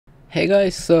Hey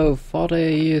guys, so thought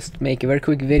I just make a very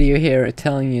quick video here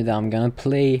telling you that I'm gonna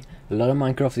play a lot of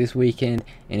Minecraft this weekend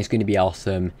and it's gonna be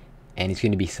awesome, and it's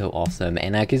gonna be so awesome.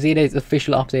 And I can see that it's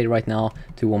official update right now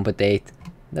to 1.8.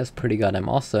 That's pretty goddamn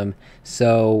awesome.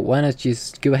 So why not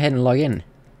just go ahead and log in?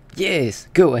 Yes,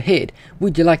 go ahead.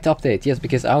 Would you like to update? Yes,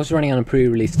 because I was running on a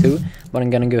pre-release too, but I'm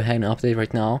gonna go ahead and update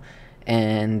right now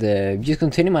and just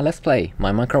continue my let's play,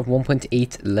 my Minecraft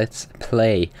 1.8 let's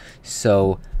play.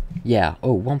 So yeah,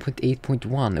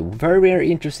 1.8.1, very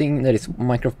interesting that it's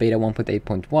Minecraft beta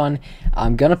 1.8.1.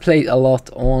 I'm gonna play a lot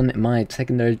on my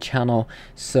secondary channel,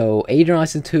 so Adrian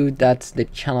Ison 2, that's the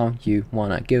channel you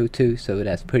wanna go to, so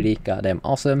that's pretty goddamn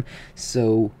awesome.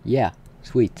 So yeah,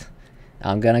 sweet.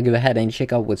 I'm gonna go ahead and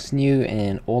check out what's new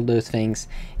and all those things,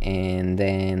 and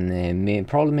then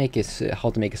probably make a how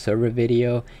to make a server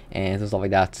video and stuff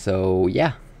like that. So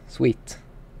yeah, sweet.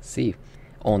 See you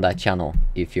on that channel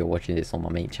if you're watching this on my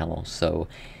main channel. So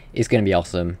it's gonna be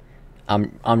awesome. I'm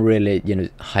really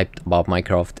hyped about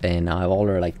Minecraft, and I've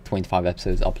already like 25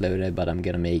 episodes uploaded, but I'm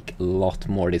gonna make a lot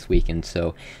more this weekend,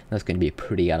 so that's gonna be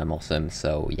pretty awesome.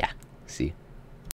 So yeah, see you.